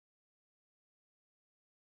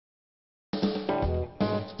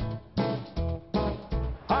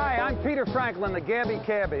I'm Peter Franklin, the Gabby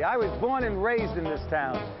Cabbie. I was born and raised in this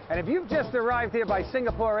town. And if you've just arrived here by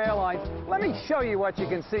Singapore Airlines, let me show you what you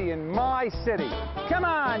can see in my city. Come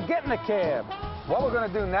on, get in the cab. What we're going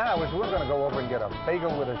to do now is we're going to go over and get a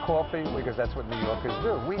bagel with a coffee, because that's what New Yorkers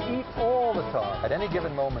do. We eat all the time. At any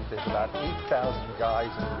given moment, there's about 8,000 guys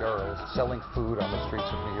and girls selling food on the streets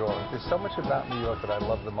of New York. There's so much about New York that I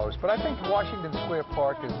love the most. But I think Washington Square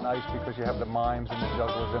Park is nice because you have the mimes and the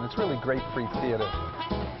jugglers, and it's really great free theater.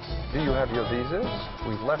 Do you have your visas?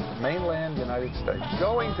 We've left mainland United States.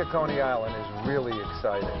 Going to Coney Island is really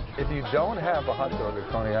exciting. If you don't have a hot dog at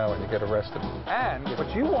Coney Island, you get arrested. And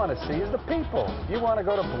what you want to see is the people. You want to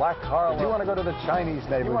go to Black Harlem. You want to go to the Chinese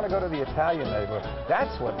neighborhood. You want to go to the Italian neighborhood.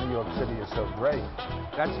 That's what New York City is so great.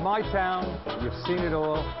 That's my town. You've seen it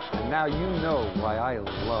all. And now you know why I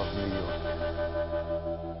love New York.